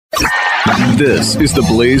This is the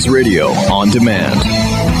Blaze Radio on demand.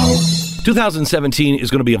 2017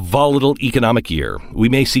 is going to be a volatile economic year. We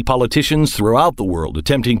may see politicians throughout the world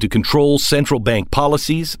attempting to control central bank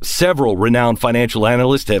policies. Several renowned financial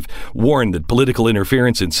analysts have warned that political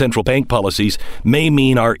interference in central bank policies may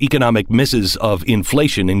mean our economic misses of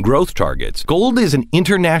inflation and growth targets. Gold is an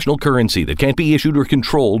international currency that can't be issued or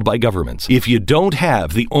controlled by governments. If you don't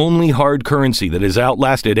have the only hard currency that has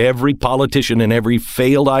outlasted every politician and every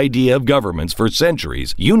failed idea of governments for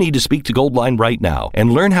centuries, you need to speak to Goldline right now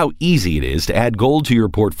and learn how easy it is to add gold to your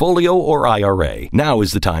portfolio or IRA. Now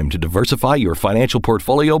is the time to diversify your financial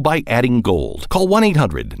portfolio by adding gold. Call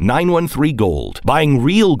 1-800-913-GOLD. Buying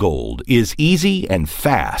real gold is easy and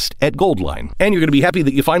fast at Goldline. And you're going to be happy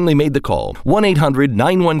that you finally made the call.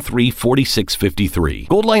 1-800-913-4653.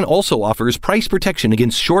 Goldline also offers price protection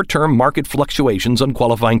against short-term market fluctuations on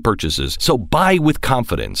qualifying purchases. So buy with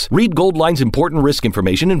confidence. Read Goldline's important risk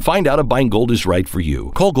information and find out if buying gold is right for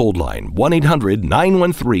you. Call Goldline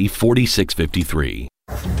 1-800-913-4653.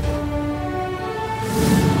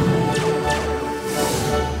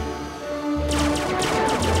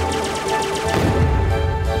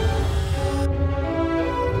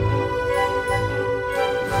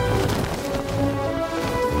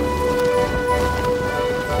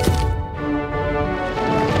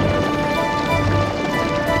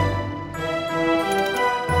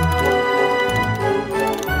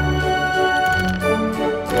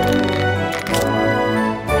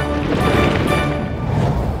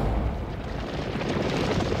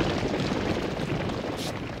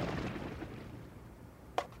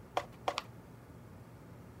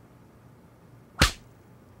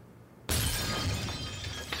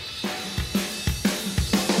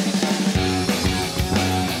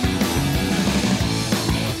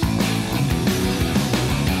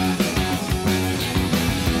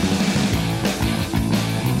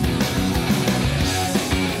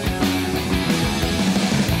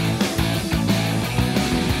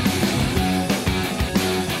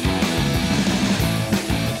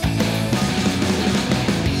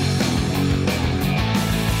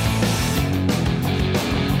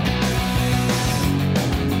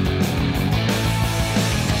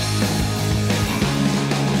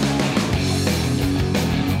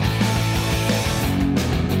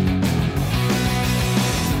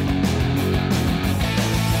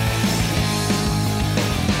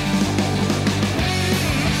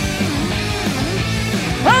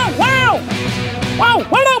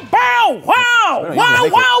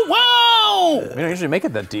 We don't usually make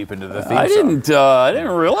it that deep into the theme I didn't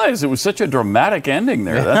realize it was such a dramatic ending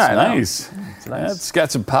there. That's nice. It's nice. It's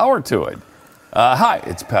got some power to it. Hi,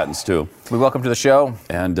 it's Pat and Stu. We welcome to the show.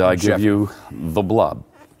 And I give you the blob.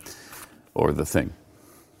 Or the thing.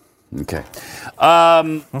 Okay.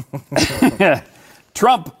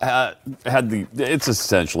 Trump had it's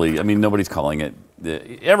essentially, I mean, nobody's calling it,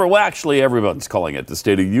 everyone's calling it the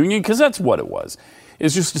State of the Union, because that's what it was.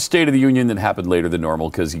 It's just a State of the Union that happened later than normal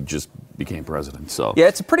because he just became president. So yeah,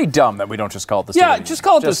 it's pretty dumb that we don't just call it the State of the Union. Just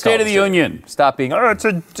call it the State of the Union. Stop being, it's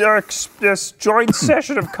a this joint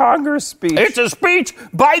session of Congress speech. It's a speech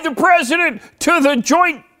by the president to the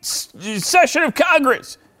joint session of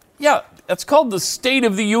Congress. Yeah, that's called the State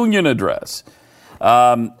of the Union address.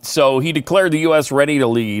 So he declared the U.S. ready to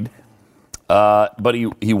lead, but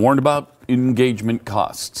he warned about engagement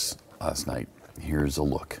costs last night. Here's a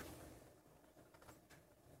look.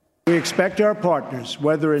 We expect our partners,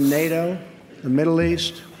 whether in NATO, the Middle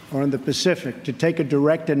East, or in the Pacific, to take a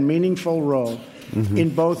direct and meaningful role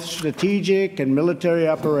in both strategic and military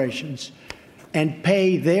operations and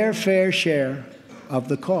pay their fair share of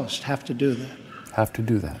the cost. Have to do that. Have to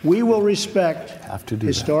do that. We will respect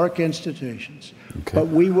historic institutions, but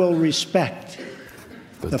we will respect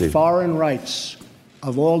the foreign rights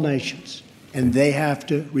of all nations, and they have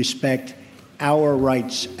to respect our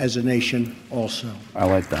rights as a nation also. I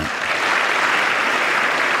like that.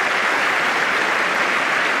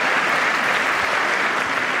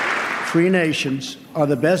 Free nations are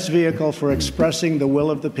the best vehicle for expressing the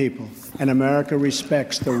will of the people, and America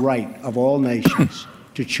respects the right of all nations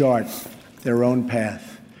to chart their own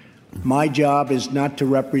path. My job is not to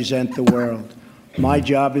represent the world. My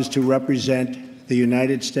job is to represent the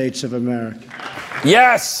United States of America.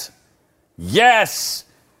 Yes! Yes!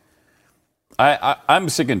 I'm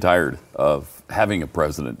sick and tired of having a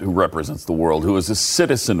president who represents the world, who is a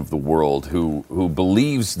citizen of the world, who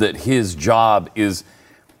believes that his job is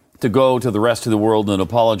to go to the rest of the world and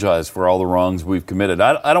apologize for all the wrongs we've committed.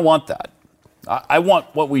 I don't want that. I want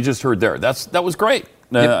what we just heard there. That was great.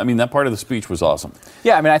 I mean, that part of the speech was awesome.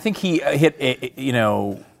 Yeah, I mean, I think he hit,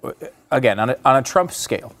 again, on a Trump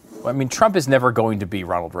scale, I mean, Trump is never going to be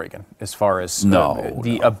Ronald Reagan as far as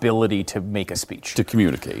the ability to make a speech. To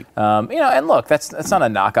communicate. And look, that's not a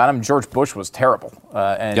knock on him. George Bush was terrible,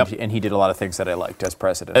 and he did a lot of things that I liked as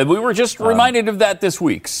president. And we were just reminded of that this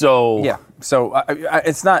week. So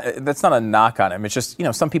that's not a knock on him. It's just,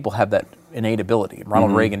 some people have that innate ability.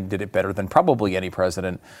 Ronald Reagan did it better than probably any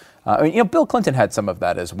president. Bill Clinton had some of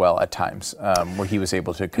that as well at times, where he was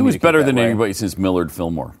able to communicate. He was better than anybody since Millard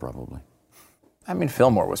Fillmore, probably. I mean,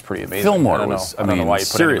 Fillmore was pretty amazing. Fillmore I don't know why you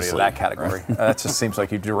put anybody in that category. That just seems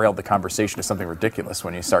like you derailed the conversation to something ridiculous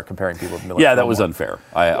when you start comparing people with Millard. Yeah, that was unfair.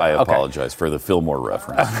 I apologize for the Fillmore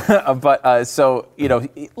reference. Look, I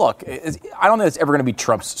don't think it's ever going to be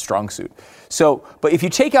Trump's strong suit. So, but if you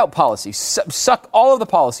take out policy, suck all of the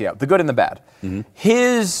policy out, the good and the bad,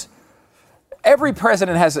 every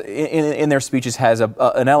president has in their speeches has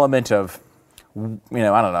an element of, I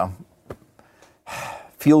don't know,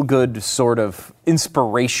 feel-good sort of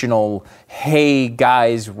inspirational, hey,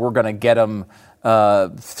 guys, we're going to get them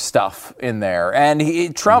stuff in there.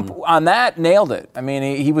 And Trump, on that, nailed it. I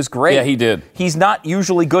mean, he was great. Yeah, he did. He's not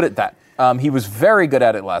usually good at that. He was very good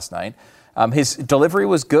at it last night. His delivery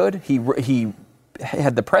was good. He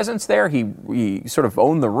had the presence there. He sort of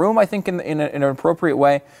owned the room, I think, in an appropriate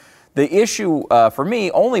way. The issue for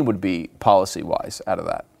me only would be policy-wise out of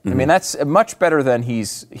that. I mean, that's much better than he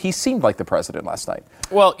seemed like the president last night.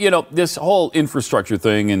 Well, this whole infrastructure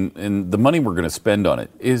thing and the money we're going to spend on it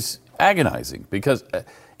is agonizing because,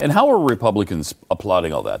 and how are Republicans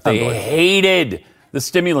applauding all that? They hated the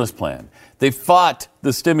stimulus plan. They fought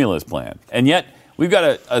the stimulus plan. And yet we've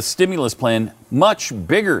got a stimulus plan much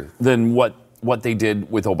bigger than what they did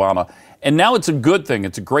with Obama. And now it's a good thing.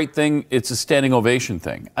 It's a great thing. It's a standing ovation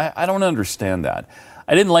thing. I don't understand that.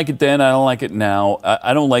 I didn't like it then. I don't like it now.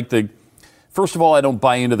 I don't like first of all, I don't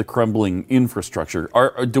buy into the crumbling infrastructure.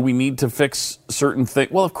 Do we need to fix certain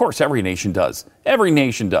things? Well, of course, every nation does. Every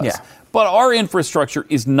nation does. Yeah. But our infrastructure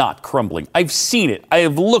is not crumbling. I've seen it. I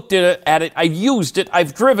have looked at it. I've used it.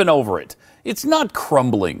 I've driven over it. It's not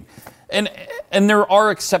crumbling. And there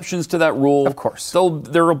are exceptions to that rule. Of course.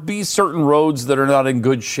 There will be certain roads that are not in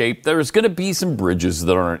good shape. There's going to be some bridges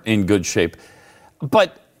that aren't in good shape.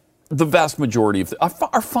 But the vast majority of them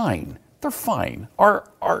are fine. They're fine.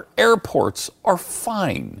 Our airports are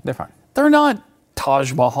fine. They're fine. They're not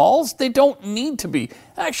Taj Mahals. They don't need to be.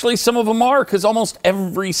 Actually, some of them are, because almost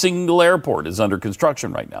every single airport is under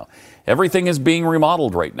construction right now. Everything is being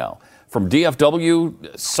remodeled right now. From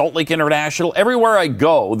DFW, Salt Lake International, everywhere I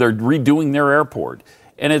go, they're redoing their airport.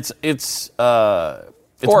 And it's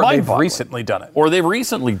or they've recently done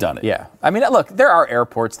it. Yeah. I mean, look, there are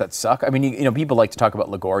airports that suck. I mean, people like to talk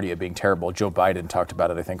about LaGuardia being terrible. Joe Biden talked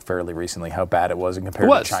about it, I think, fairly recently, how bad it was in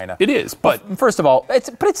comparison to China. It is. But first of all, it's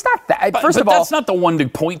not that. But that's not the one to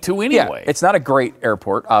point to anyway. Yeah, it's not a great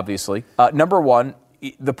airport, obviously. Number one,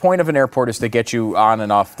 the point of an airport is to get you on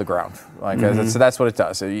and off the ground. So that's what it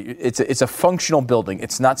does. It's a functional building.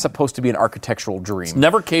 It's not supposed to be an architectural dream. It's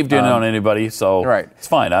never caved in on anybody, so it's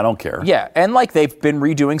fine. I don't care. Yeah, and they've been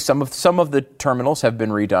redoing some of the terminals have been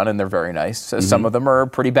redone, and they're very nice. Some of them are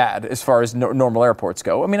pretty bad as far as normal airports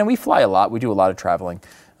go. I mean, we fly a lot. We do a lot of traveling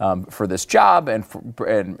for this job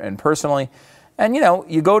and personally. And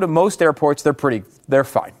you go to most airports, they're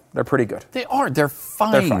fine. They're pretty good. They are. They're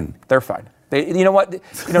fine. They're fine. You know what?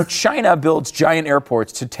 China builds giant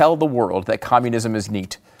airports to tell the world that communism is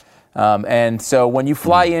neat. And so when you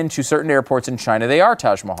fly into certain airports in China, they are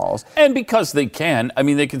Taj Mahals. And because they can,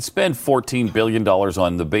 they can spend $14 billion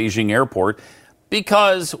on the Beijing airport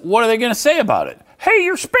because what are they going to say about it? Hey,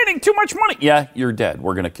 you're spending too much money. Yeah, you're dead.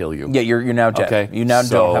 We're going to kill you. Yeah, you're now dead. Okay? You now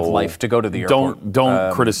don't have life to go to the airport.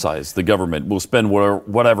 Don't criticize the government. We'll spend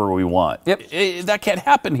whatever we want. Yep. That can't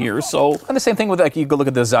happen here. So, and the same thing with you go look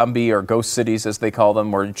at the zombie or ghost cities, as they call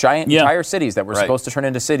them, where entire cities that were supposed to turn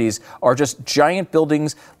into cities are just giant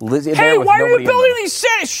buildings. Hey, why are you building these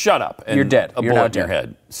cities? Shut up. And you're dead. You're bullet in your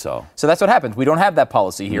head. So that's what happens. We don't have that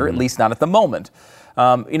policy here, at least not at the moment.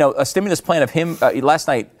 A stimulus plan of him last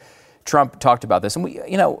night. Trump talked about this, and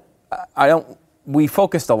we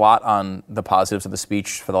focused a lot on the positives of the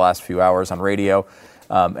speech for the last few hours on radio.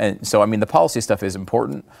 And so, the policy stuff is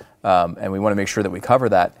important, and we want to make sure that we cover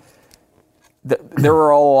that. There were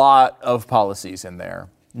a lot of policies in there,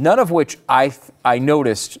 none of which I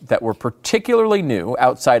noticed that were particularly new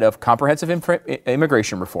outside of comprehensive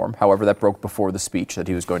immigration reform. However, that broke before the speech that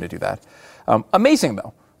he was going to do that. Amazing,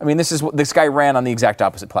 though. This guy ran on the exact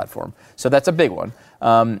opposite platform. So that's a big one.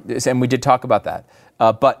 And we did talk about that.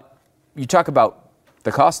 But you talk about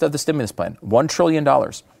the cost of the stimulus plan, $1 trillion.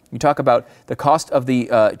 You talk about the cost of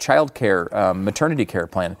the child care, maternity care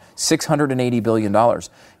plan, $680 billion.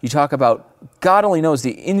 You talk about, God only knows,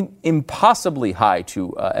 the impossibly hard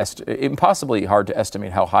to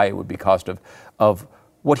estimate how high it would be cost of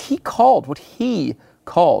what he called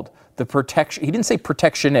the protection. He didn't say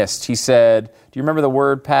protectionist. He said, do you remember the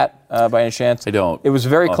word, Pat, by any chance? I don't. It was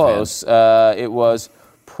very close. It was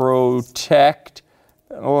protect,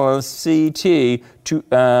 CT, he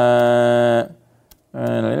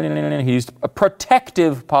used a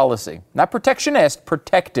protective policy. Not protectionist,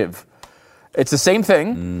 protective. It's the same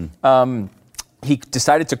thing. He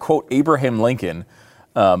decided to quote Abraham Lincoln.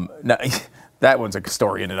 Now, that one's a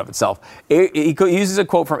story in and of itself. He uses a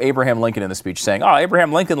quote from Abraham Lincoln in the speech saying,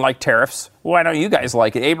 Abraham Lincoln liked tariffs. Why don't you guys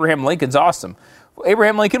like it? Abraham Lincoln's awesome.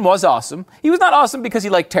 Abraham Lincoln was awesome. He was not awesome because he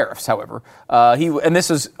liked tariffs, however. And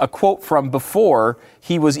this is a quote from before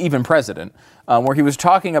he was even president, where he was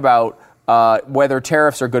talking about whether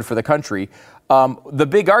tariffs are good for the country. The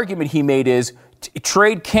big argument he made is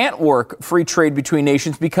trade can't work, free trade between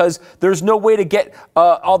nations, because there's no way to get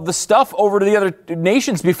all the stuff over to the other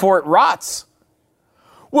nations before it rots.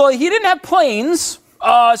 Well, he didn't have planes.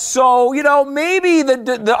 So, maybe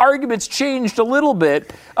the argument's changed a little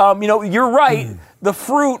bit. You're right. The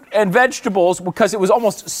fruit and vegetables, because it was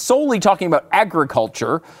almost solely talking about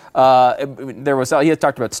agriculture. He had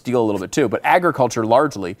talked about steel a little bit too, but agriculture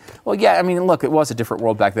largely. Well, yeah, look, it was a different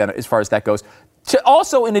world back then as far as that goes.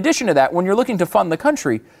 Also, in addition to that, when you're looking to fund the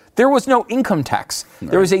country, there was no income tax.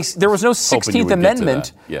 Right. There was no 16th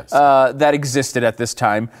Amendment that existed at this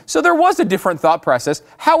time. So there was a different thought process.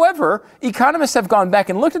 However, economists have gone back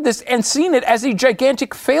and looked at this and seen it as a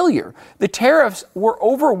gigantic failure. The tariffs were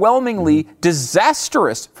overwhelmingly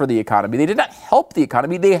disastrous for the economy. They did not help the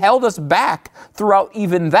economy. They held us back throughout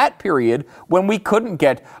even that period when we couldn't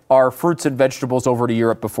get our fruits and vegetables over to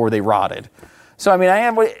Europe before they rotted. So, it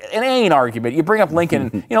ain't an argument. You bring up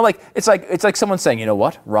Lincoln, it's like someone saying, you know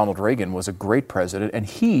what? Ronald Reagan was a great president, and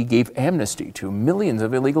he gave amnesty to millions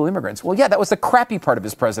of illegal immigrants. Well, yeah, that was the crappy part of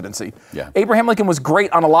his presidency. Yeah. Abraham Lincoln was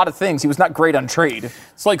great on a lot of things. He was not great on trade.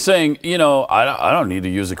 It's like saying, I don't need to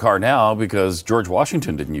use a car now because George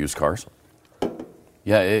Washington didn't use cars.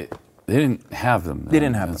 Yeah, they didn't have them. They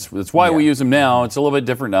didn't have them. That's why we use them now. It's a little bit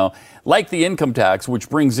different now. Like the income tax, which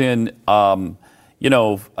brings in,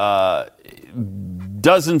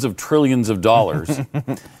 dozens of trillions of dollars.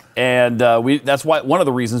 And that's why one of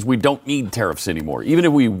the reasons we don't need tariffs anymore. Even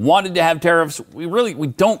if we wanted to have tariffs, we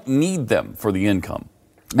don't need them for the income.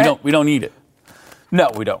 We don't need it. No,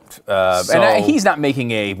 we don't. And he's not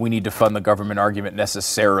making we need to fund the government argument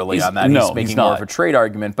necessarily on that. He's making more of a trade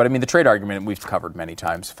argument. But the trade argument we've covered many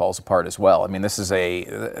times falls apart as well. This is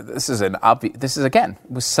again,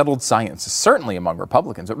 was settled science, certainly among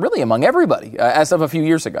Republicans, but really among everybody as of a few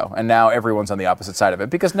years ago. And now everyone's on the opposite side of it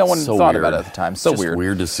because no one thought about it at the time. So weird.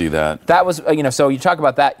 Weird to see that. That was, so you talk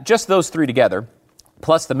about that, just those three together,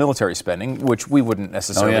 plus the military spending, which we wouldn't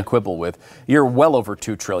necessarily quibble with, you're well over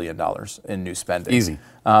 $2 trillion in new spending. Easy.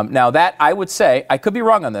 Now that, I would say, I could be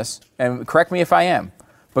wrong on this, and correct me if I am,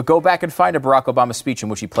 but go back and find a Barack Obama speech in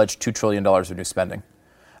which he pledged $2 trillion of new spending.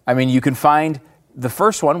 You can find the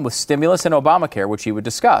first one with stimulus and Obamacare, which he would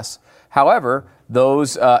discuss. However,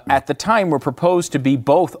 those at the time were proposed to be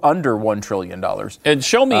both under $1 trillion. And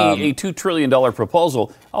show me a $2 trillion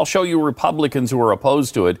proposal. I'll show you Republicans who are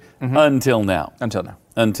opposed to it until now. Until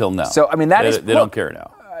now. So, they don't care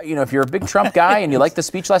now. If you're a big Trump guy and you liked the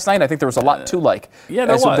speech last night, I think there was a lot to like. Yeah,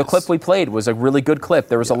 there was. The clip we played was a really good clip.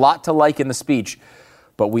 There was a lot to like in the speech.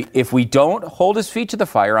 But if we don't hold his feet to the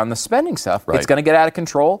fire on the spending stuff, it's going to get out of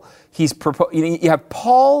control. You have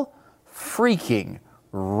Paul freaking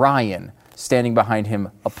Ryan standing behind him,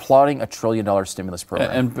 applauding $1 trillion stimulus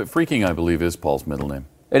program. But freaking, I believe, is Paul's middle name.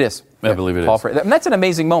 It is. I believe it is. And that's an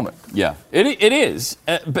amazing moment. Yeah, it is.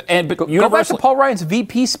 But go back to Paul Ryan's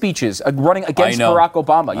VP speeches running against Barack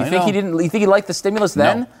Obama. You think he liked the stimulus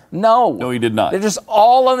then? No, he did not. They're just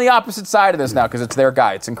all on the opposite side of this now because it's their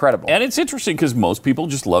guy. It's incredible. And it's interesting because most people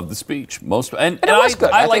just love the speech. And it was good.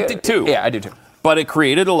 I liked it too. Yeah, I do too. But it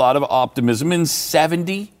created a lot of optimism, and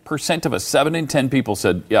 70% of us, 7 in 10 people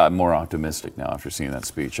said, yeah, I'm more optimistic now after seeing that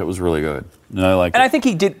speech. It was really good. And I liked it. And I think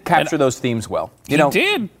he did capture those themes well. He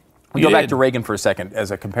did. We go back to Reagan for a second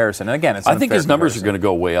as a comparison, and again, I think his numbers are going to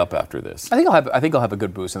go way up after this. I think he'll have a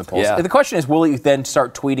good boost in the polls. Yeah. The question is, will he then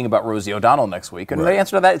start tweeting about Rosie O'Donnell next week? And the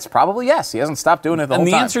answer to that is probably yes. He hasn't stopped doing it the whole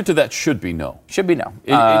time. And the answer to that should be no. Should be no.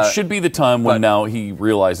 It should be the time when now he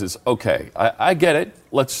realizes, okay, I get it.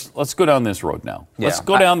 Let's go down this road now. Let's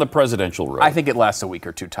go down the presidential road. I think it lasts a week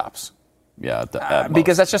or two tops. Yeah, at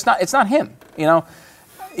because that's just not. It's not him.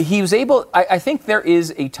 He was able. I think there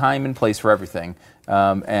is a time and place for everything.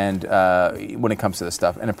 and when it comes to this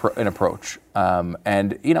stuff, an approach.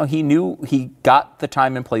 And, he knew he got the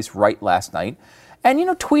time and place right last night. And,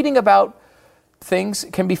 tweeting about things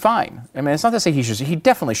can be fine. I mean, it's not to say he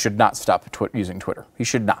definitely should not stop using Twitter. He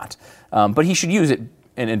should not. But he should use it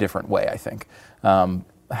in a different way, I think.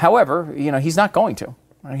 However, he's not going to.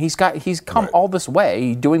 He's come all this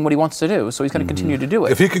way doing what he wants to do, so he's going to continue to do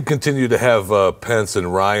it. If he could continue to have Pence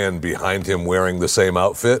and Ryan behind him wearing the same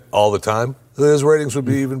outfit all the time, his ratings would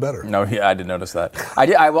be even better. No, yeah, I didn't notice that.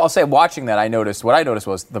 I'll say, watching that, what I noticed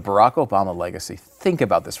was the Barack Obama legacy. Think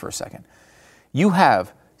about this for a second. You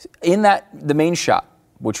have, in the main shot,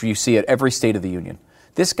 which you see at every State of the Union,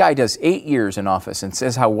 this guy does 8 years in office and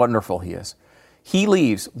says how wonderful he is. He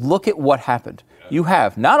leaves. Look at what happened. You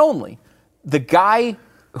have not only the guy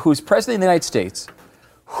who's president of the United States,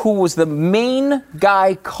 who was the main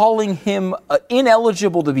guy calling him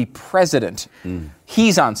ineligible to be president.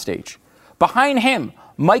 He's on stage. Behind him,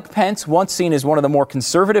 Mike Pence, once seen as one of the more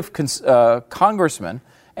conservative congressmen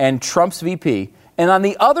and Trump's VP. And on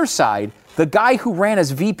the other side, the guy who ran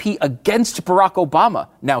as VP against Barack Obama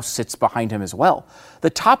now sits behind him as well. The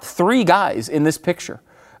top three guys in this picture,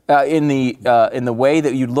 in the way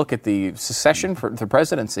that you look at the succession for the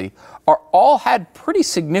presidency, all had pretty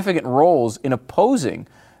significant roles in opposing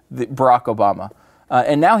Barack Obama.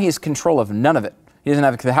 And now he has control of none of it. He doesn't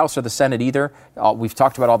have the House or the Senate either. We've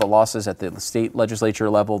talked about all the losses at the state legislature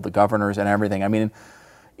level, the governors and everything. I mean,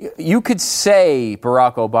 you could say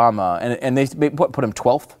Barack Obama, and they put him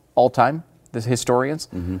 12th all time, the historians.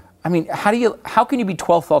 I mean, how can you be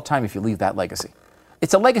 12th all time if you leave that legacy?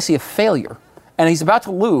 It's a legacy of failure. And he's about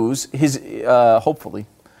to lose his, hopefully,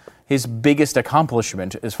 his biggest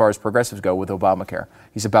accomplishment as far as progressives go with Obamacare.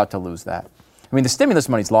 He's about to lose that. I mean, the stimulus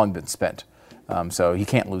money's long been spent, so he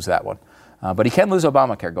can't lose that one. But he can lose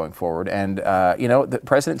Obamacare going forward. And, the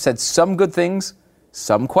president said some good things,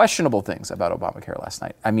 some questionable things about Obamacare last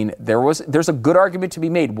night. I mean, there's a good argument to be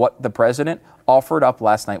made. What the president offered up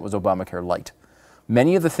last night was Obamacare light.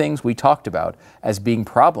 Many of the things we talked about as being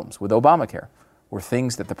problems with Obamacare were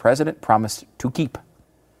things that the president promised to keep.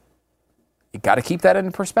 You got to keep that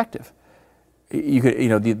in perspective.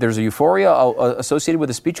 There's a euphoria associated with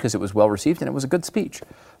the speech because it was well received and it was a good speech.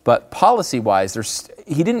 But policy-wise,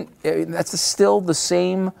 that's still the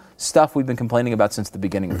same stuff we've been complaining about since the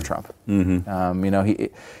beginning with Trump.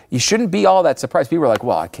 You shouldn't be all that surprised. People are like,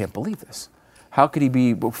 well, I can't believe this. How could he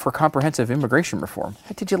be for comprehensive immigration reform?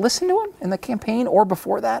 Did you listen to him in the campaign or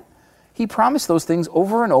before that? He promised those things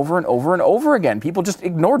over and over and over and over again. People just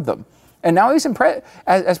ignored them. And now he's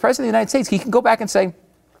as president of the United States, he can go back and say,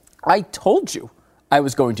 I told you I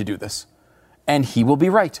was going to do this. And he will be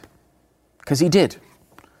right. Because he did.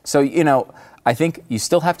 So, I think you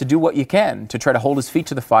still have to do what you can to try to hold his feet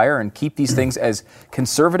to the fire and keep these things as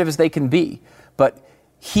conservative as they can be. But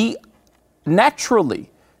he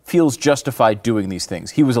naturally feels justified doing these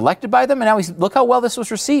things. He was elected by them, and now look how well this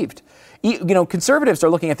was received. Conservatives are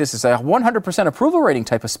looking at this as a 100% approval rating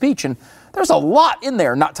type of speech, and there's a lot in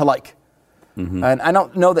there not to like. And I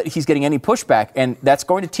don't know that he's getting any pushback, and that's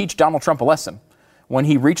going to teach Donald Trump a lesson. When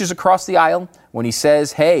he reaches across the aisle, when he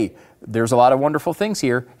says, hey, there's a lot of wonderful things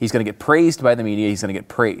here, he's going to get praised by the media, he's going to get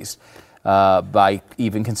praised by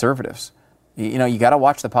even conservatives. You got to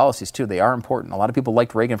watch the policies, too. They are important. A lot of people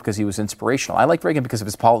liked Reagan because he was inspirational. I liked Reagan because of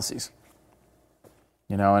his policies.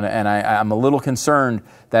 And I'm a little concerned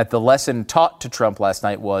that the lesson taught to Trump last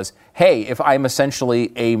night was, hey, if I'm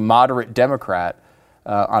essentially a moderate Democrat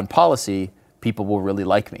on policy, people will really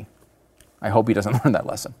like me. I hope he doesn't learn that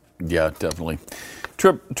lesson. Yeah, definitely.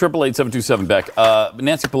 888-727-BECK.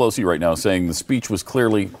 Nancy Pelosi right now saying the speech was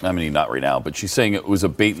clearly, not right now, but she's saying it was a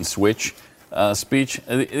bait and switch speech.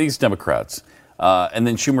 These Democrats. And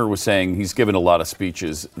then Schumer was saying he's given a lot of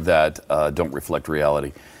speeches that don't reflect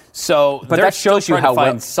reality. So, but that shows you how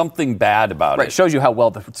find something bad about it. It shows you how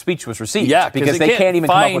well the speech was received. Yeah, because they can't even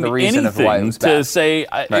come up with a reason of why it was bad. To say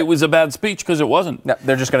it was a bad speech because it wasn't. No,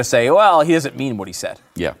 they're just going to say, well, he doesn't mean what he said.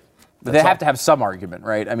 Yeah. But they have to have some argument,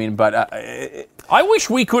 right? I wish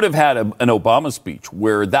we could have had an Obama speech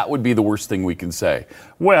where that would be the worst thing we can say.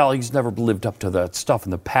 Well, he's never lived up to that stuff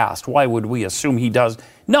in the past. Why would we assume he does?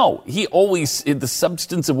 No, the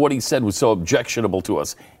substance of what he said was so objectionable to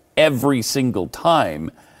us every single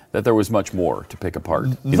time that there was much more to pick apart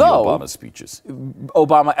in the Obama speeches.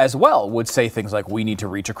 Obama as well would say things like, we need to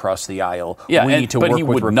reach across the aisle. We need to work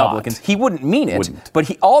with Republicans. He wouldn't mean it.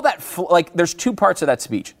 But there's two parts of that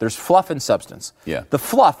speech. There's fluff and substance. Yeah. The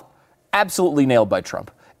fluff, absolutely nailed by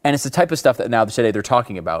Trump. And it's the type of stuff that now today they're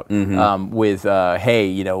talking about with,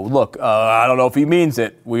 hey, look, I don't know if he means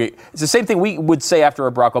it. It's the same thing we would say after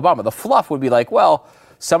a Barack Obama. The fluff would be like, well,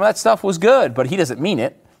 some of that stuff was good, but he doesn't mean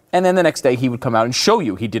it. And then the next day he would come out and show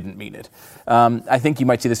you he didn't mean it. I think you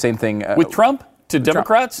might see the same thing. With Trump, to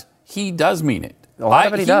Democrats, he does mean it. A lot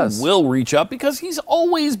of it he does. He will reach up because he's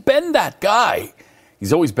always been that guy.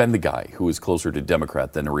 He's always been the guy who is closer to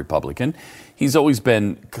Democrat than a Republican. He's always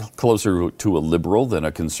been closer to a liberal than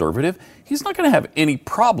a conservative. He's not going to have any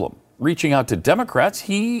problem reaching out to Democrats.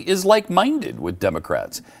 He is like-minded with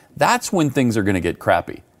Democrats. That's when things are going to get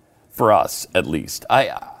crappy, for us at least.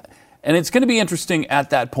 And it's going to be interesting at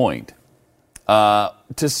that point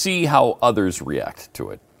to see how others react to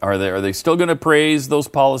it. Are they still going to praise those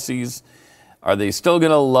policies? Are they still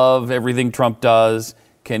going to love everything Trump does?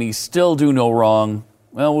 Can he still do no wrong?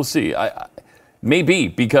 Well, we'll see. Maybe,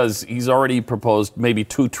 because he's already proposed maybe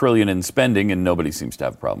 $2 trillion in spending, and nobody seems to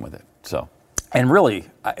have a problem with it. So, and really,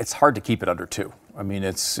 it's hard to keep it under 2. I mean,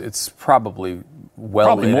 it's probably in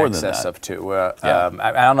more excess than of 2. I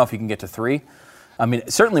don't know if you can get to 3. I mean,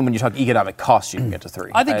 certainly when you talk economic costs, you can get to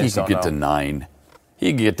 3. I think he could get to 9.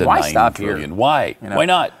 He could get to Why 9 stop trillion. here? Why? You know? Why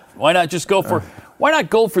not? Why not just go for? Why not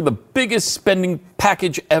go for the biggest spending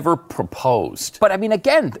package ever proposed? But I mean,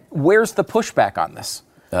 again, where's the pushback on this?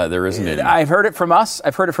 There isn't any. I've heard it from us.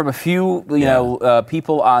 I've heard it from a few,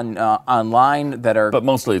 people on online that are. But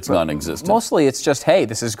mostly it's non-existent. Mostly it's just, hey,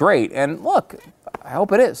 this is great, and look, I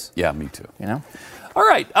hope it is. Yeah, me too. All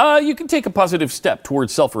right, you can take a positive step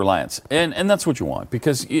towards self-reliance, and that's what you want,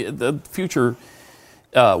 because the future,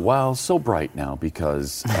 while so bright now,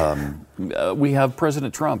 because we have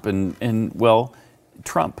President Trump, and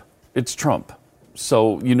Trump. It's Trump.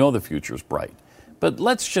 So the future's bright. But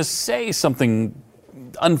let's just say something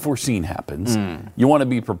unforeseen happens. You want to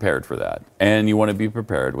be prepared for that, and you want to be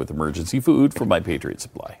prepared with emergency food from My Patriot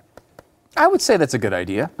Supply. I would say that's a good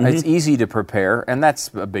idea. It's easy to prepare, and that's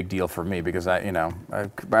a big deal for me because I'm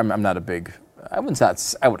not a big. I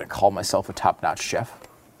wouldn't call myself a top-notch chef.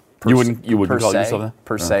 You wouldn't call yourself that?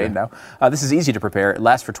 Per se, no. This is easy to prepare. It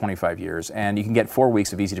lasts for 25 years, and you can get 4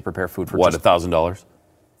 weeks of easy to prepare food for $1,000,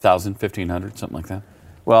 $1,000, $1,500, something like that.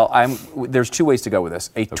 Well, there's 2 ways to go with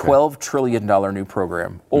this: a $12 trillion new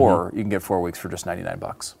program, or you can get 4 weeks for just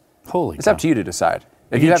 $99. Holy! It's up to you to decide.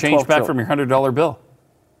 If you change back from your $100 bill.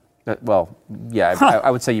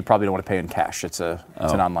 I would say you probably don't want to pay in cash. It's an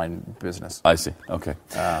online business. I see. Okay.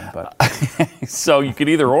 But so you can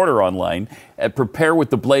either order online at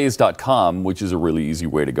preparewiththeblaze.com, which is a really easy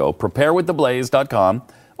way to go. Preparewiththeblaze.com,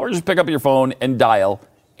 or just pick up your phone and dial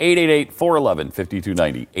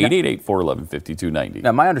 888-411-5290. 888-411-5290.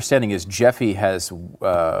 Now, my understanding is Jeffy has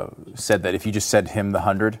said that if you just send him the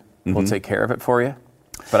 100, we'll take care of it for you.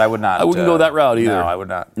 But I would not. I wouldn't go that route either. No, I would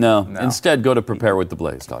not. No. Instead, go to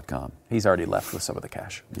preparewiththeblaze.com. He's already left with some of the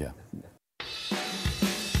cash. Yeah.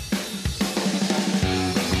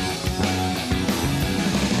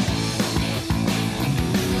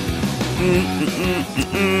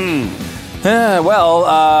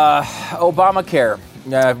 Obamacare.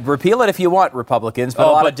 Repeal it if you want, Republicans, but a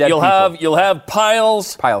lot of dead people. You'll have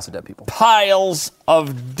piles of dead people. Piles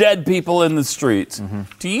of dead people in the streets.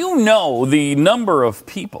 Do you know the number of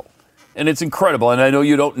people? And it's incredible, and I know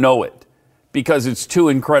you don't know it because it's too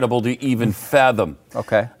incredible to even fathom.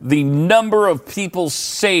 Okay. The number of people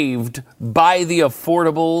saved by the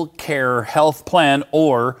Affordable Care Health Plan,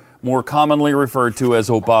 or more commonly referred to as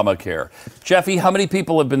Obamacare. Jeffy, how many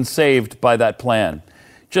people have been saved by that plan?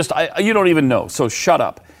 You don't even know, so shut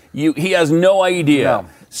up. He has no idea. No.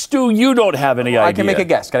 Stu, you don't have any idea. I can make a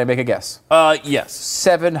guess. Can I make a guess? Yes.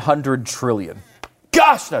 700 trillion.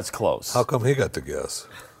 Gosh, that's close. How come he got to guess?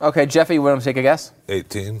 Okay, Jeffy, you want to take a guess?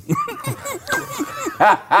 18.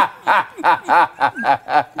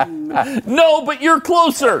 No, but you're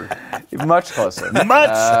closer. Much closer.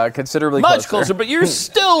 Considerably much closer, but you're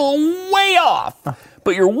still way off.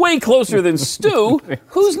 But you're way closer than Stu,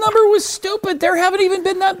 whose number was stupid. There haven't even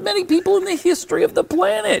been that many people in the history of the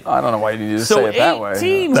planet. I don't know why you need to say it that way.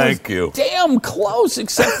 18 Thank you. Damn close,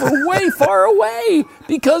 except for way far away,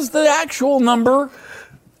 because the actual number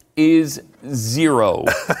is 0.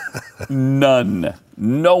 None.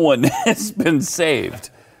 No one has been saved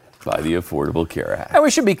by the Affordable Care Act. And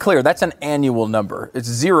we should be clear, that's an annual number. It's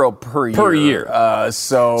 0 per year. Per year.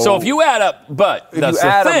 So if you add up, but that's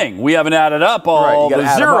the thing. We haven't added up all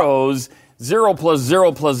the zeros. 0 plus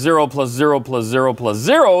 0 plus 0 plus 0 plus 0 plus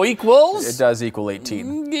 0 equals... It does equal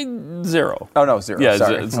 18. 0. Oh, no, 0. Yeah,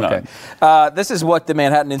 Sorry. it's okay. not. This is what the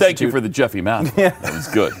Manhattan Institute... Thank you for the Jeffy math. That was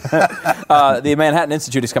good. The Manhattan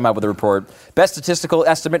Institute has come out with a report. Best statistical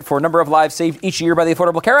estimate for number of lives saved each year by the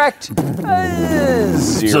Affordable Care Act?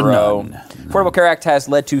 0. Affordable Care Act has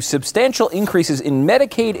led to substantial increases in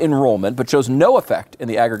Medicaid enrollment, but shows no effect in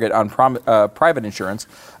the aggregate on private insurance.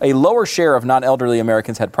 A lower share of non-elderly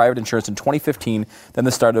Americans had private insurance in 2015 than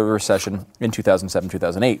the start of the recession in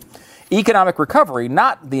 2007-2008. Economic recovery,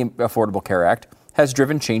 not the Affordable Care Act, has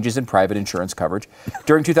driven changes in private insurance coverage.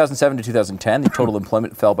 During 2007 to 2010, the total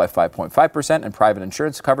employment fell by 5.5%, and private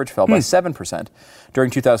insurance coverage fell by 7%.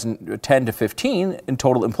 During 2010 to 15,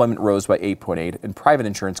 total employment rose by 8.8%, and private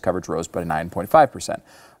insurance coverage rose by 9.5%.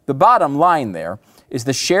 The bottom line there is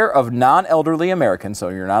the share of non-elderly Americans, so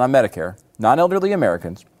you're not on Medicare, non-elderly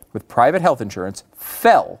Americans with private health insurance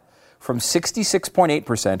fell from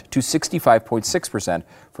 66.8% to 65.6%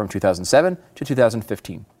 from 2007 to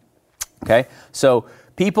 2015. Okay, so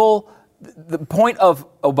the point of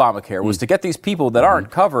Obamacare was to get these people that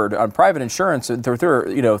aren't covered on private insurance and through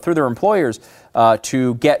their employers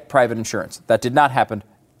to get private insurance. That did not happen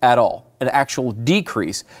at all. An actual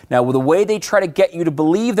decrease. Now, the way they try to get you to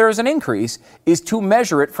believe there is an increase is to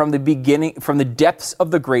measure it from the beginning, from the depths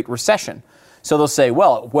of the Great Recession. So they'll say,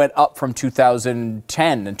 well, it went up from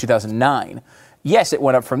 2010 and 2009. Yes, it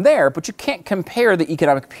went up from there, but you can't compare the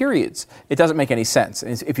economic periods. It doesn't make any sense.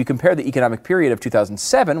 If you compare the economic period of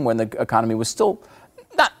 2007, when the economy was still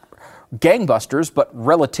not gangbusters, but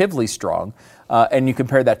relatively strong, and you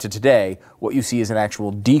compare that to today, what you see is an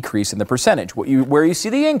actual decrease in the percentage. Where you see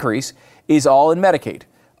the increase is all in Medicaid.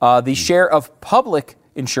 The share of public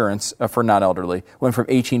insurance for non-elderly went from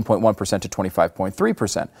 18.1% to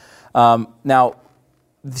 25.3%. Now,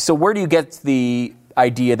 so where do you get the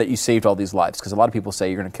idea that you saved all these lives? Because a lot of people say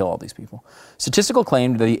you're going to kill all these people. Statistical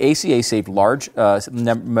claim that the ACA saved large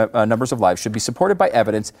numbers of lives should be supported by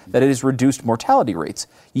evidence that it has reduced mortality rates.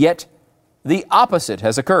 Yet, the opposite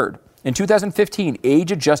has occurred. In 2015,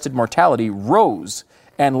 age-adjusted mortality rose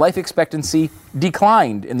and life expectancy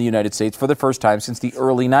declined in the United States for the first time since the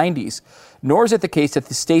early 90s. Nor is it the case that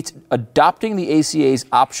the states adopting the ACA's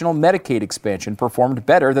optional Medicaid expansion performed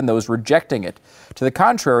better than those rejecting it. To the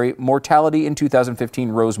contrary, mortality in 2015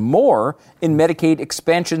 rose more in Medicaid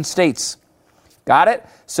expansion states. Got it?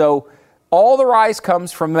 So all the rise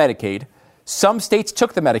comes from Medicaid. Some states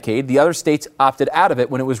took the Medicaid. The other states opted out of it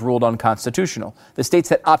when it was ruled unconstitutional. The states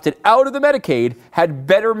that opted out of the Medicaid had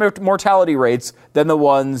better mortality rates than the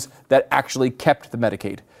ones that actually kept the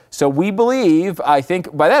Medicaid. So we believe, I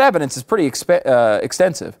think, by that evidence is pretty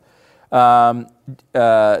extensive, that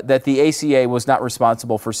the ACA was not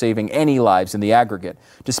responsible for saving any lives in the aggregate.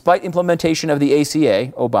 Despite implementation of the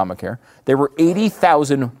ACA, Obamacare, there were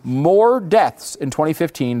 80,000 more deaths in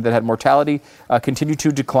 2015 that had mortality continue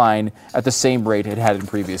to decline at the same rate it had in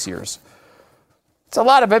previous years. It's a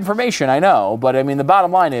lot of information, I know, but I mean, the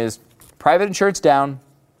bottom line is private insurance down,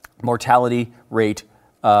 mortality rate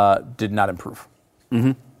did not improve.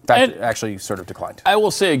 In fact, it actually sort of declined. I will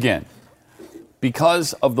say again,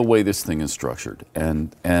 because of the way this thing is structured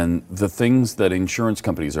and the things that insurance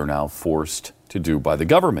companies are now forced to do by the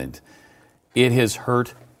government, it has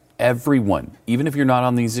hurt everyone. Even if you're not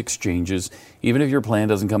on these exchanges, even if your plan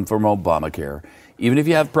doesn't come from Obamacare, even if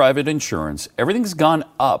you have private insurance, everything's gone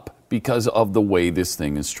up because of the way this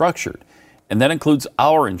thing is structured. And that includes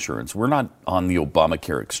our insurance. We're not on the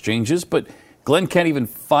Obamacare exchanges, but Glenn can't even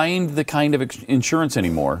find the kind of insurance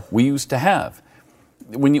anymore we used to have.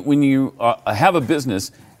 When you have a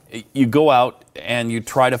business, you go out and you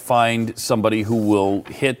try to find somebody who will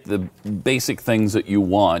hit the basic things that you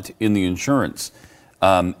want in the insurance.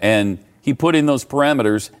 And he put in those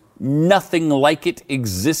parameters. Nothing like it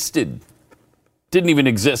existed. Didn't even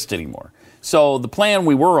exist anymore. So the plan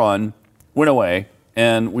we were on went away,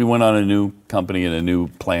 and we went on a new company and a new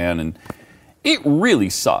plan, and it really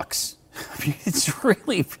sucks. I mean, it's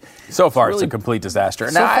really... So far, it's a complete disaster.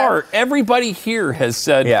 So far, everybody here has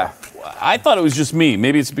said, yeah. I thought it was just me.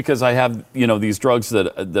 Maybe it's because I have, these drugs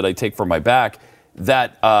that I take for my back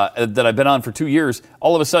that I've been on for 2 years.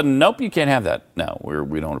 All of a sudden, nope, you can't have that. No,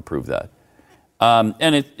 we don't approve that.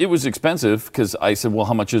 And it was expensive because I said, well,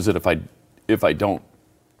 how much is it if I don't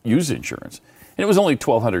use insurance? And it was only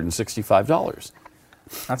 $1,265.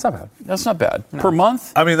 That's not bad. That's not bad. No. Per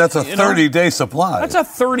month? I mean, that's a 30-day supply. That's a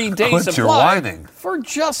 30-day supply. You're whining. For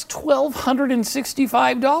just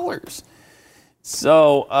 $1,265.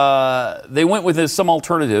 So they went with some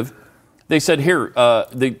alternative. They said, here,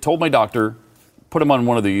 they told my doctor, put him on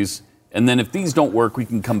one of these, and then if these don't work, we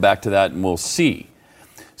can come back to that and we'll see.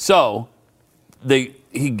 So They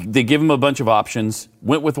give him a bunch of options,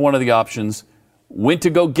 went with one of the options, went to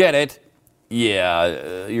go get it.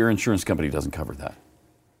 Yeah, your insurance company doesn't cover that.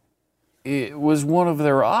 It was one of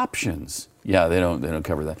their options. Yeah, they don't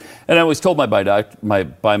cover that. And I was told by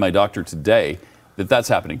my doctor today that that's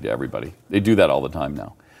happening to everybody. They do that all the time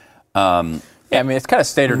now. Yeah, I mean, it's kind of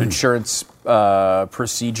standard insurance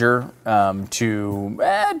procedure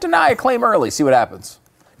to deny a claim early, see what happens.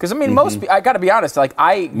 Because, I mean, I got to be honest, like,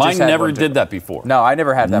 Mine never did that before. No, I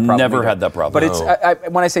never had that problem. Never had that problem. But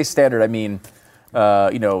it's when I say standard, I mean,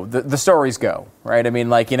 the stories go, right? I mean,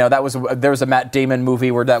 like, there was a Matt Damon movie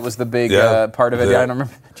where that was the big part of it. I don't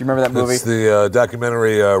remember. Do you remember that movie? It's the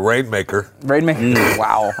documentary Rainmaker. Rainmaker?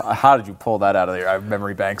 Wow. How did you pull that out of your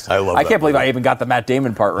memory banks? I love I that can't believe movie. I even got the Matt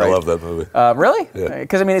Damon part right. I love that movie. Really? Yeah.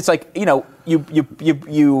 Because, I mean, it's like,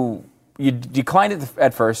 you decline it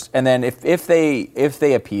at first, and then if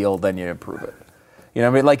they appeal, then you approve it. You know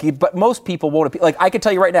what I mean? But most people won't appeal. Like, I can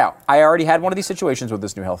tell you right now, I already had one of these situations with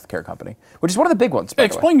this new healthcare company, which is one of the big ones.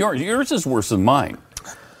 Explain yours. Yours is worse than mine.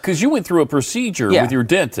 Because you went through a procedure with your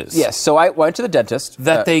dentist. Yes, so I went to the dentist.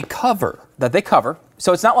 That they cover.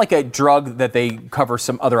 So it's not like a drug that they cover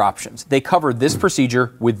some other options. They cover this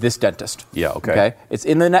procedure with this dentist. Yeah, okay. It's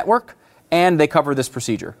in the network, and they cover this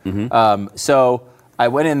procedure. So I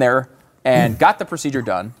went in there and got the procedure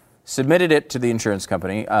done, submitted it to the insurance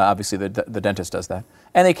company. Obviously, the dentist does that.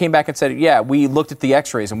 And they came back and said, yeah, we looked at the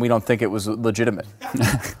x-rays and we don't think it was legitimate.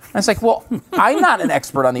 And it's like, well, I'm not an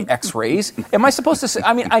expert on the x-rays. Am I supposed to say,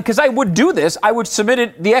 because I would do this, I would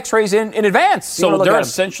submit the x-rays in advance. So they're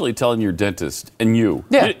essentially telling your dentist and you,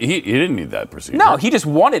 he didn't need that procedure. No, he just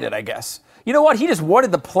wanted it, I guess. You know what? He just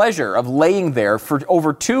wanted the pleasure of laying there for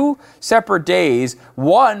over 2 separate days,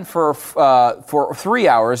 one for 3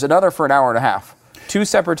 hours, another for an hour and a half. 2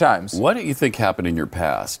 separate times. What do you think happened in your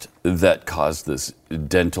past that caused this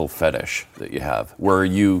dental fetish that you have, where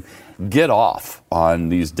you get off on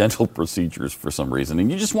these dental procedures for some reason and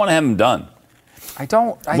you just want to have them done? I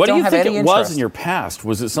don't have any interest. What do you think it was in your past?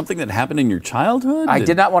 Was it something that happened in your childhood? I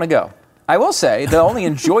did not want to go. I will say the only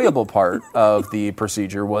enjoyable part of the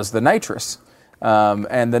procedure was the nitrous.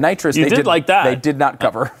 And the nitrous, they did like that. They did not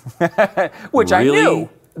cover, which Really? I knew.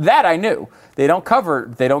 That I knew. They don't cover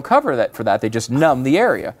that for that. They just numb the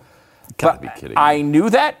area. Gotta be kidding me. I knew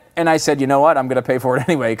that, and I said, you know what? I'm going to pay for it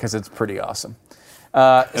anyway because it's pretty awesome.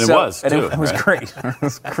 It was, too, it was right? great. It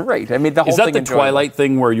was great. I mean, the whole Is that thing the enjoyable. Twilight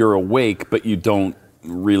thing where you're awake but you don't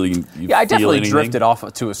really Yeah, I feel definitely anything? drifted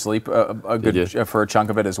off to a sleep for a chunk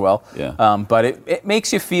of it as well. Yeah. But it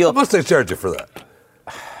makes you feel. How much they charge you for that?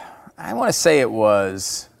 I want to say it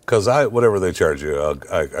was. Because whatever they charge you,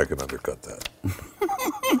 I can undercut that.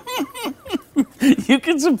 You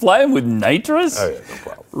can supply them with nitrous? Oh, yeah, no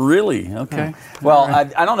problem. Really? Okay. Well,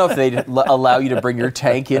 I don't know if they'd allow you to bring your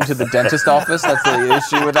tank into the dentist office. That's the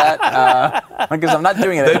issue with that. Because I'm not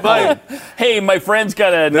doing it. They might. Hey, my friend's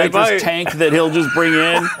got a They nitrous might. tank that he'll just bring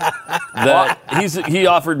in. He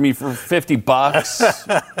offered me for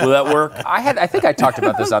 $50. Will that work? I think I talked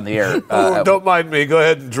about this on the air. Don't mind me. Go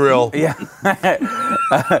ahead and drill. Yeah.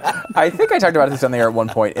 I think I talked about this on the air at one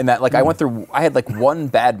point in that, like, I had like one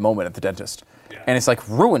bad moment at the dentist. And it's like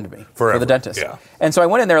ruined me for the dentist. Yeah. And so I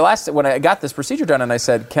went in there when I got this procedure done, and I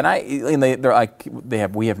said, "Can I?" And they're like,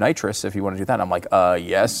 "We have nitrous if you want to do that." And I'm like,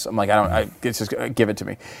 "Yes." I'm like, just give it to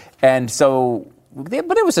me." And so, but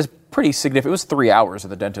it was a pretty significant. It was 3 hours in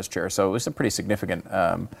the dentist chair, so it was a pretty significant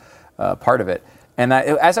part of it. And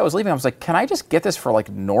as I was leaving, I was like, "Can I just get this for like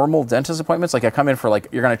normal dentist appointments? Like I come in for like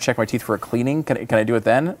you're going to check my teeth for a cleaning. Can I do it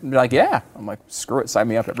then?" And they're like, "Yeah." I'm like, "Screw it, sign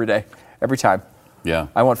me up every day, every time." Yeah.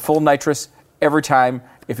 I want full nitrous. Every time,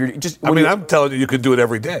 if you're just, I'm telling you could do it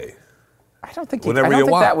every day. I don't think Whenever you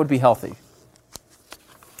want. that would be healthy.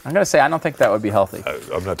 I'm going to say I don't think that would be healthy.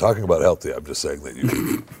 I'm not talking about healthy. I'm just saying that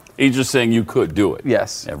you. He's just saying you could do it.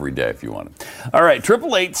 Yes. Every day if you wanted. All right,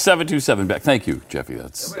 888-727 back. Thank you, Jeffy.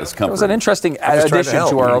 That's comforting. It was an interesting just trying to addition to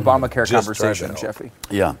help. our Obamacare Just trying to conversation, help. Jeffy.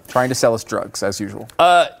 Yeah. Trying to sell us drugs as usual.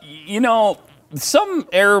 Some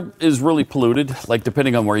air is really polluted, like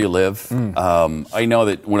depending on where you live. I know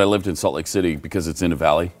that when I lived in Salt Lake City, because it's in a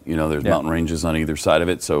valley, there's mountain ranges on either side of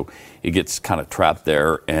it, so it gets kind of trapped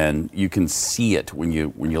there, and you can see it when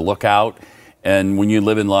you look out. And when you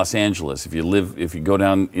live in Los Angeles, if you go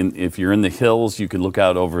down, if you're in the hills, you can look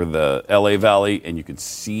out over the LA Valley, and you can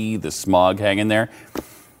see the smog hanging there.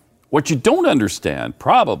 What you don't understand,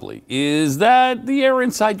 probably, is that the air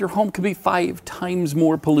inside your home can be 5 times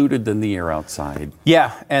more polluted than the air outside.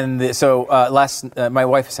 Yeah, and so my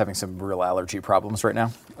wife is having some real allergy problems right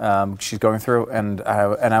now. She's going through, and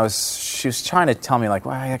she was trying to tell me like,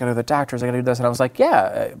 well, I got to go to the doctors, I got to do this, and I was like,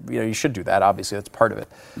 yeah, you should do that. Obviously, that's part of it.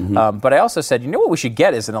 But I also said, what we should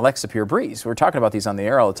get is an Alexa Pure Breeze. We're talking about these on the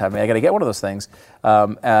air all the time. I got to get one of those things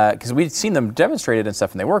because we'd seen them demonstrated and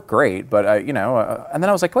stuff, and they work great. But and then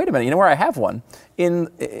I was like, wait a minute, you know where I have one in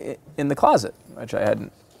the closet, which I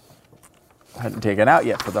hadn't taken out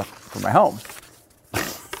yet for my home.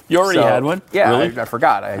 You already had one? Yeah, really? I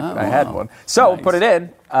forgot. I had one. So Nice. put it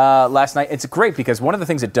in last night. It's great because one of the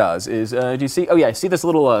things it does is, do you see? Oh yeah, see this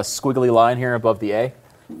little squiggly line here above the A,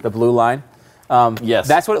 the blue line? Yes.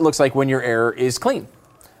 That's what it looks like when your air is clean.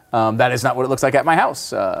 That is not what it looks like at my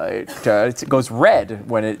house. It goes red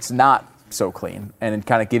when it's not so clean, and it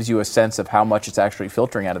kind of gives you a sense of how much it's actually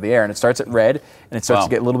filtering out of the air. And it starts at red, and it starts to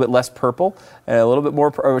get a little bit less purple, and a little bit more,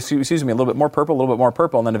 a little bit more purple, a little bit more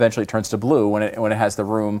purple, and then eventually it turns to blue when it has the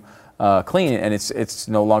room clean, and it's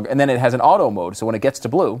no longer. And then it has an auto mode, so when it gets to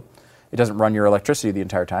blue, it doesn't run your electricity the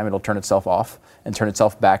entire time. It'll turn itself off and turn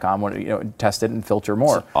itself back on when test it and filter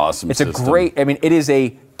more. It's an awesome It's system. a great. I mean, it is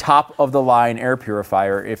a top of the line air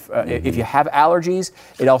purifier. If you have allergies,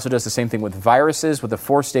 it also does the same thing with viruses with a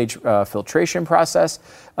 4-stage filtration process.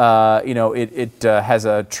 It has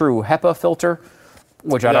a true HEPA filter,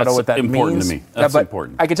 which I don't know what that important means. to me. That's but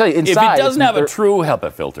important. I can tell you If inside. it doesn't have a true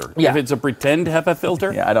HEPA filter, Yeah. if it's a pretend HEPA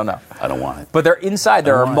filter, yeah, I don't know. I don't want it. But they're inside.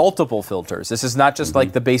 There are multiple filters. This is not just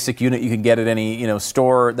like the basic unit you can get at any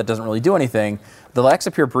store that doesn't really do anything. The Alexa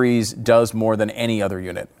Pure Breeze does more than any other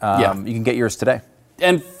unit. You can get yours today.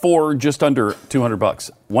 And for just under $200,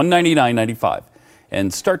 $199.95,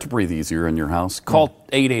 and start to breathe easier in your house, call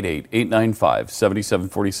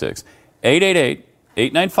 888-895-7746,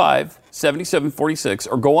 888-895-7746,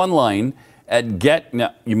 or go online at Get.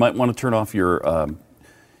 Now, you might want to turn off your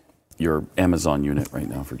Amazon unit right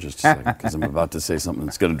now for just a second, because I'm about to say something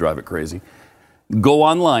that's going to drive it crazy. Go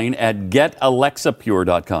online at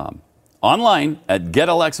GetAlexaPure.com. Online at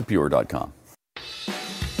GetAlexaPure.com.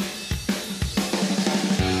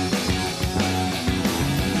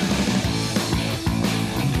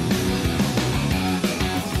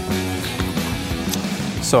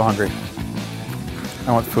 So hungry.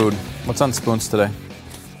 I want food. What's on spoons today?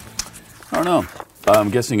 I don't know. I'm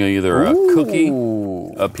guessing either a cookie,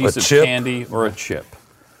 a piece of chip. candy, or a chip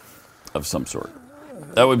of some sort.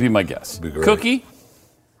 That would be my guess. Be great. Cookie?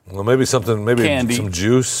 Well, maybe something, Candy. some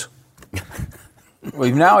juice.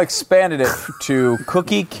 We've now expanded it to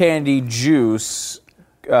cookie, candy, juice,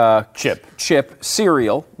 chip,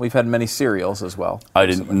 cereal. We've had many cereals as well.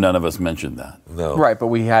 None of us mentioned that. No. Right, but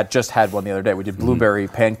we just had one the other day. We did blueberry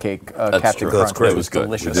pancake Captain true. Crunch. That's great. It was good.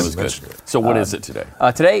 delicious. We didn't mention it. So what is it today?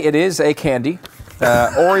 Today it is a candy,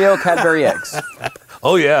 Oreo Cadbury eggs.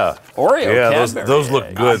 Oh, yeah. Oreo Yeah, Cadbury those look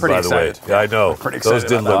eggs. good, I'm pretty by the way. excited. Yeah, I know. pretty Those excited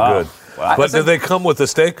did about look that. good. Wow. But did they come with a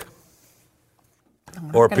steak?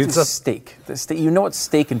 Or a Gotta do pizza? Steak. You know what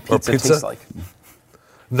steak and pizza pizza? tastes like.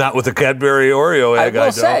 Not with the Cadbury Oreo I egg, will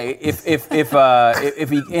don't. say, if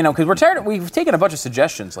because we've taken a bunch of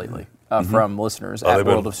suggestions lately from listeners at they've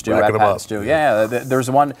been World of Stew, racking at them Pat up. and Stew. Yeah, there's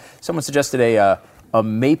one. Someone suggested a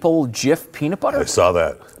maple Jif peanut butter. I saw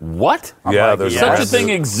that. What? Yeah, there's Such a brand thing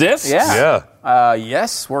new- exists? Yeah. Yeah.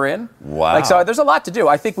 Yes, we're in. Wow. So there's a lot to do.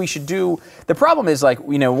 I think we should do. The problem is some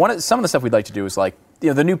of the stuff we'd like to do is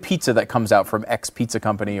the new pizza that comes out from X Pizza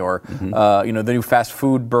Company or the new fast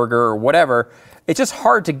food burger or whatever. It's just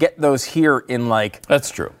hard to get those here in That's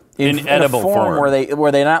true. in In edible a form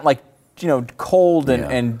where they're not cold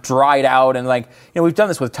and dried out and we've done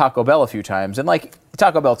this with Taco Bell a few times and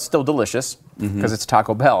Taco Bell's still delicious because it's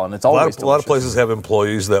Taco Bell and it's A always lot of delicious. places have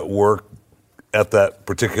employees that work at that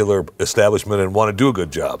particular establishment and want to do a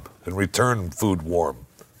good job and return food warm.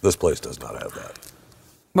 This place does not have that.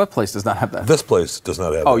 What place does not have that? This place does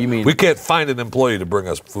not have that. Oh, you mean- We can't find an employee to bring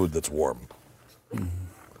us food that's warm.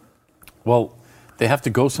 Well, they have to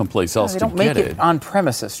go someplace else They to don't make get it on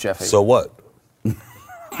premises, Jeffy. So what?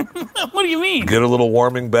 What do you mean? Get a little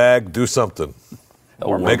warming bag, do something.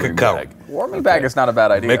 Make it count. Warming bag is not a bad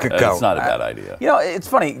idea. Make it count. It's not a bad idea. It's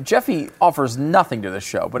funny. Jeffy offers nothing to this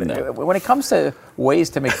show, but when it comes to ways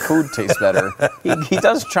to make food taste better, he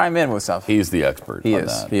does chime in with stuff. He's the expert He on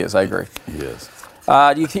is. that. He is. I agree. He is.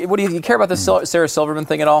 Do you care about this Sarah Silverman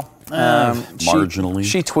thing at all? Marginally.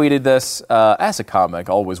 She tweeted this. As a comic,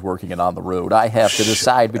 always working and on the road, I have to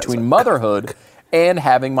decide between motherhood and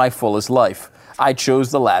having my fullest life. I chose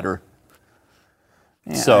the latter.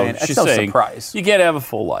 Yeah, So it's she's no saying surprise. you can't have a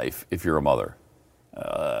full life if you're a mother.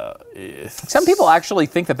 Some people actually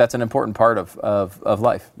think that that's an important part of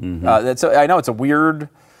life. I know it's a weird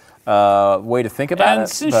way to think about And it.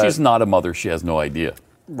 since but- she's not a mother, she has no idea.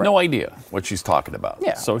 No idea what she's talking about.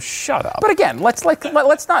 Yeah. So shut up. But again, let's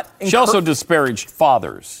not. She also disparaged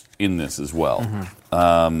fathers in this as well.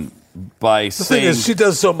 By The saying thing is, she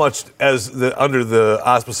does so much under the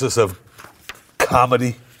auspices of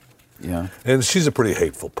comedy, and she's a pretty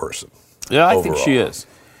hateful person. Yeah, I overall. think she is.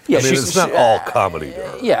 Yeah, I mean, it's not all comedy to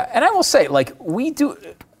her. Yeah, and I will say, like, we do,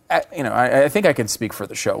 I think I can speak for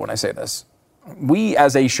the show when I say this. We,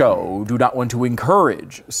 as a show, do not want to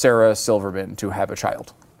encourage Sarah Silverman to have a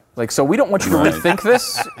child. Like, so we don't want you to rethink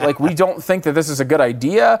this. Like, we don't think that this is a good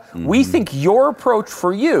idea. We think your approach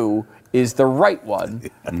for you is the right one.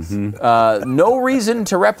 No reason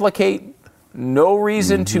to replicate. No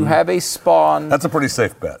reason to have a spawn. That's a pretty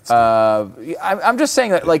safe bet. I'm just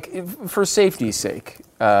saying that, like, for safety's sake,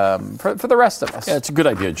 for the rest of us. Yeah, it's a good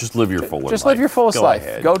idea. Just live your fullest life. Just live your fullest Go life.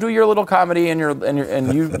 ahead. Go do your little comedy and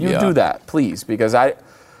you do that, please, because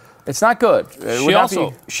it's not good.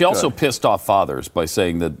 She also pissed off fathers by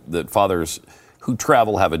saying that fathers who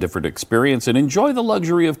travel have a different experience and enjoy the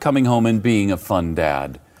luxury of coming home and being a fun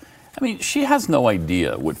dad. I mean, she has no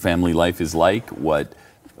idea what family life is like, what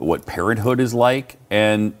parenthood is like,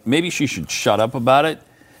 and maybe she should shut up about it.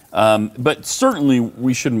 But certainly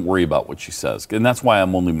we shouldn't worry about what she says. And that's why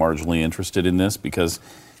I'm only marginally interested in this, because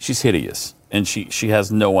she's hideous and she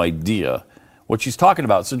has no idea what she's talking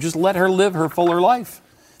about. So just let her live her fuller life.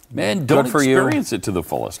 Man, don't experience it to the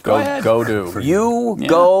fullest. Go ahead. Go do. Go do.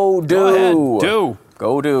 Go ahead. Do.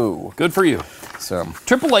 Go do. Good for you. So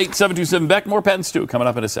 888-727-BECK. More Pat and Stu coming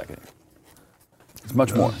up in a second. There's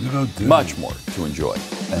much more to enjoy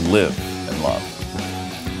and live and love.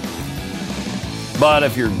 But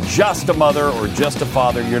if you're just a mother or just a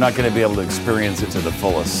father, you're not going to be able to experience it to the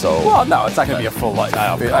fullest. So, well, no, it's not going to be a full life.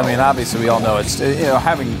 I mean, obviously, we all know it's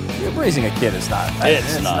raising a kid is not.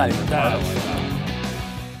 It's not even part of it.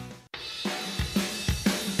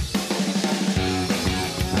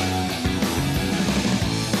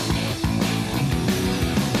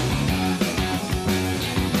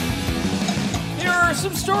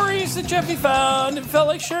 Some stories that Jeffy found and felt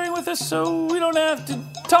like sharing with us, so we don't have to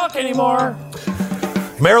talk anymore.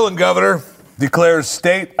 Maryland governor declares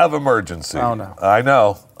state of emergency. Oh, no. I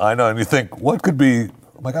know. And you think, what could be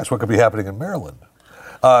happening in Maryland?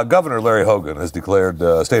 Governor Larry Hogan has declared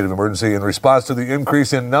a state of emergency in response to the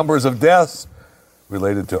increase in numbers of deaths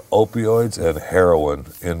related to opioids and heroin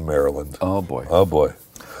in Maryland. Oh, boy.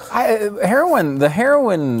 The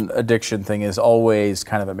heroin addiction thing is always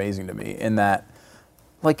kind of amazing to me in that,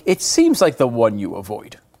 like, it seems like the one you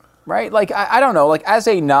avoid, right? Like, I don't know, like, as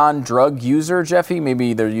a non-drug user, Jeffy, maybe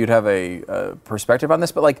you'd have a perspective on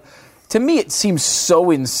this, but, like, to me, it seems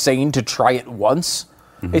so insane to try it once.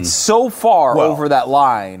 It's so far over that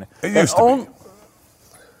line. It used to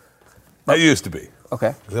be. It used to be.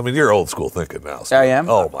 Okay. I mean, you're old school thinking now. So. I am?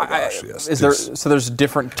 Oh, my gosh, yes. So there's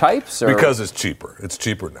different types? Or? Because it's cheaper. It's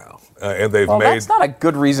cheaper now. And they've made... that's not a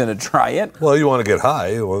good reason to try it. Well, you want to get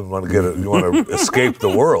high. You want to escape the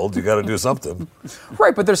world. You got to do something.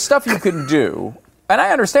 Right, but there's stuff you can do. And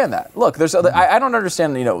I understand that. Look, I don't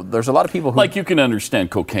understand, there's a lot of people who... Like, you can understand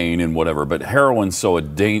cocaine and whatever, but heroin's so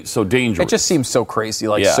dangerous. It just seems so crazy,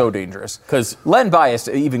 so dangerous. Because Len Bias,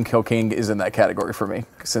 even cocaine is in that category for me,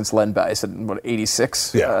 since Len Bias in,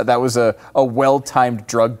 86? Yeah. That was a well-timed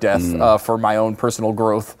drug death for my own personal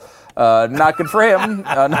growth. Not good for him,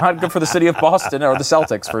 not good for the city of Boston or the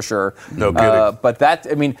Celtics, for sure. No kidding. But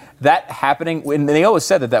that happening, and they always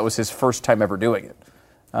said that was his first time ever doing it.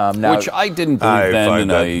 Which I didn't believe then, and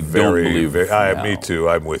I don't believe now. Me too.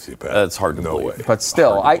 I'm with you, Pat. That's hard to believe. Way. But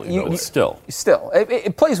still,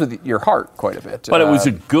 it plays with your heart quite a bit. But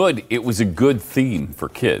it was a good theme for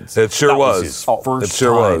kids. It sure was. His first it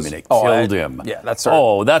sure time, was. and it killed him. Yeah, that's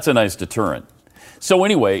that's a nice deterrent. So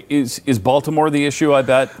anyway, is Baltimore the issue, I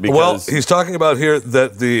bet? Well, he's talking about here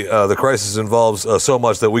that the crisis involves so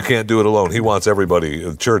much that we can't do it alone. He wants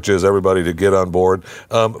everybody, churches, everybody to get on board.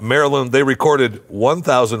 Maryland, they recorded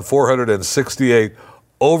 1,468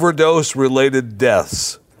 overdose-related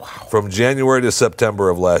deaths from January to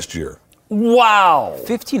September of last year. Wow.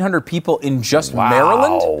 1,500 people in just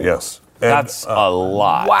Maryland? Yes. And, that's a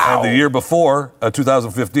lot. Wow. And the year before,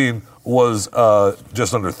 2015, was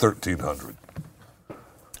just under 1,300.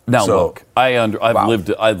 Now look,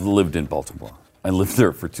 I've lived in Baltimore. I lived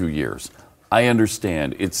there for 2 years. I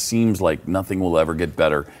understand. It seems like nothing will ever get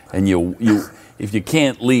better, and you if you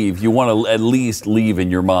can't leave, you want to at least leave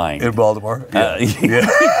in your mind. In Baltimore? Yeah.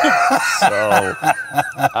 So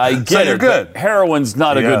I get it. Good. But heroin's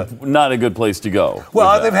not a good place to go.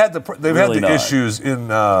 Well, they've had the not. issues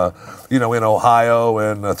in in Ohio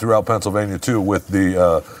and throughout Pennsylvania too with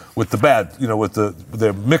the with the bad, with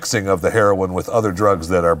the mixing of the heroin with other drugs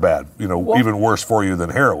that are bad, even worse for you than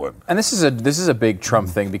heroin. And this is a big Trump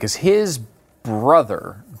thing because his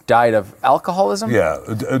brother died of alcoholism. Yeah,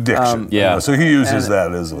 addiction. So he uses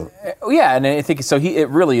that as a. Yeah, and I think so. It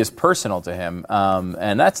really is personal to him,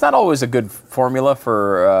 and that's not always a good formula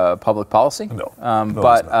for public policy. No,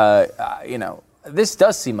 but this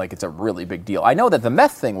does seem like it's a really big deal. I know that the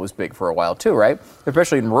meth thing was big for a while too, right?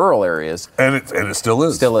 Especially in rural areas. And it still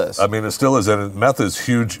is. Still is. I mean, it still is, and meth is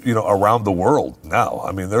huge, around the world now.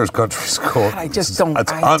 I mean, there's countries going. I just don't.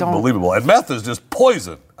 It's unbelievable, and meth is just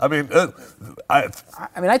poison. I mean, I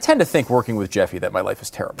tend to think working with Jeffy that my life is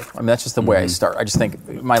terrible. I mean, that's just the way I start. I just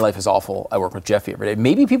think my life is awful. I work with Jeffy every day.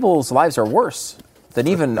 Maybe people's lives are worse than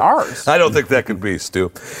even ours. I don't think that could be, Stu.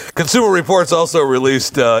 Consumer Reports also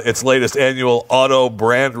released its latest annual auto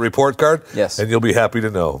brand report card. Yes. And you'll be happy to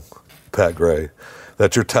know, Pat Gray,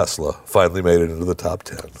 that your Tesla finally made it into the top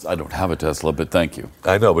 10. I don't have a Tesla, but thank you.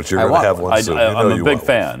 I know, but you're going to have one soon. I'm a big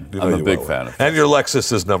fan. I'm a big fan. And your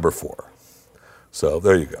Lexus is number 4. So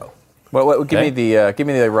there you go. Give me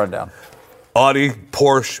the rundown. Audi,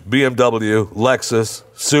 Porsche, BMW, Lexus,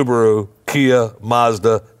 Subaru, Kia,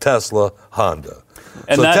 Mazda, Tesla, Honda.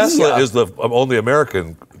 And so Tesla is the only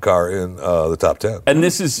American car in the top 10. And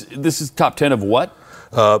this is top 10 of what?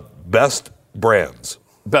 Best brands.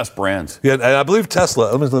 Best brands. Yeah, and I believe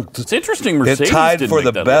Tesla. Let me look. It's interesting. Mercedes it tied didn't for make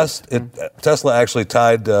the that best. Tesla actually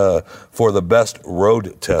tied for the best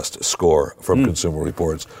road test score from Consumer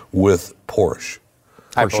Reports with Porsche.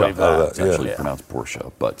 I believe that. It's actually pronounced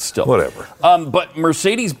Porsche, but still. Whatever. But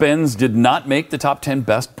Mercedes-Benz did not make the top 10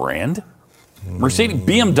 best brand? Mercedes,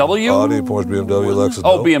 BMW? Audi, Porsche, BMW, Lexus.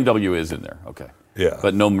 Oh, no. BMW is in there. Okay. Yeah.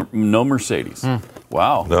 But no Mercedes.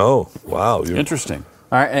 Wow. No. Wow. Interesting.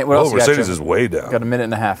 All right. And what else you got, Mercedes Jeffy? is way down. Got a minute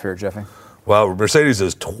and a half here, Jeffy. Wow. Mercedes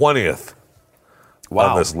is 20th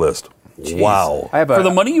on this list. Jeez. Wow. For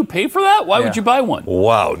the money you pay for that? Why would you buy one?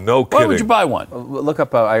 Wow. No kidding. Why would you buy one? Look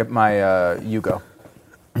up my Yugo.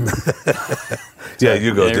 Yeah,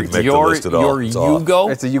 Yugo didn't make the list at all. Your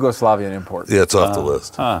Yugo? It's a Yugoslavian import. Yeah, it's off the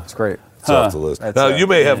list. It's great. It's off the list. Now, you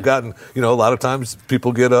may have gotten, a lot of times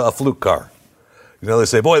people get a fluke car. They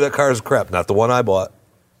say, boy, that car is crap. Not the one I bought.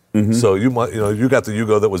 So you might, you got the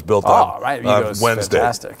Yugo that was built on Wednesday.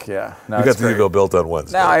 Fantastic, yeah. No, you got the Yugo built on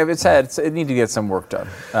Wednesday. No, it needed to get some work done.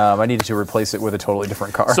 I needed to replace it with a totally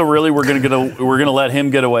different car. So really, we're gonna let him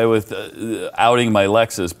get away with outing my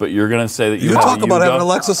Lexus, but you're gonna say that you talk about having a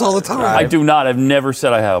Lexus all the time. I do not. I've never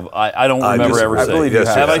said I have. I don't remember ever saying. I believe you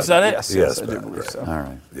have I said it? Yes, I do believe so. All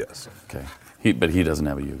right. Yes. Okay. But he doesn't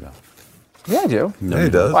have a Yugo. Yeah, I do. Yeah, he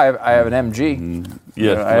does. Well, I have an MG.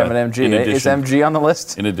 Yeah, I have an MG. Is MG on the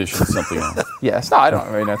list? In addition to something else. Yes. No, I don't.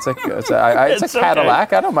 I mean, it's a Cadillac.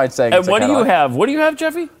 Okay. I don't mind saying. And what do you have? What do you have,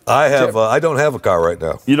 Jeffy? I have. I don't have a car right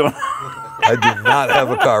now. You don't. I do not have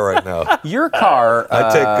a car right now. Your car.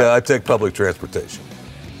 I take public transportation.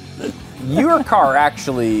 Your car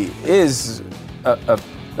actually is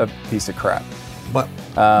a piece of crap.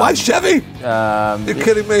 My Chevy? You're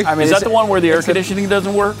kidding me? I mean, is that the one where the air conditioning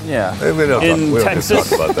doesn't work? Yeah. We don't In Texas?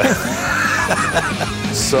 talk about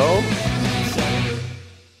that. So?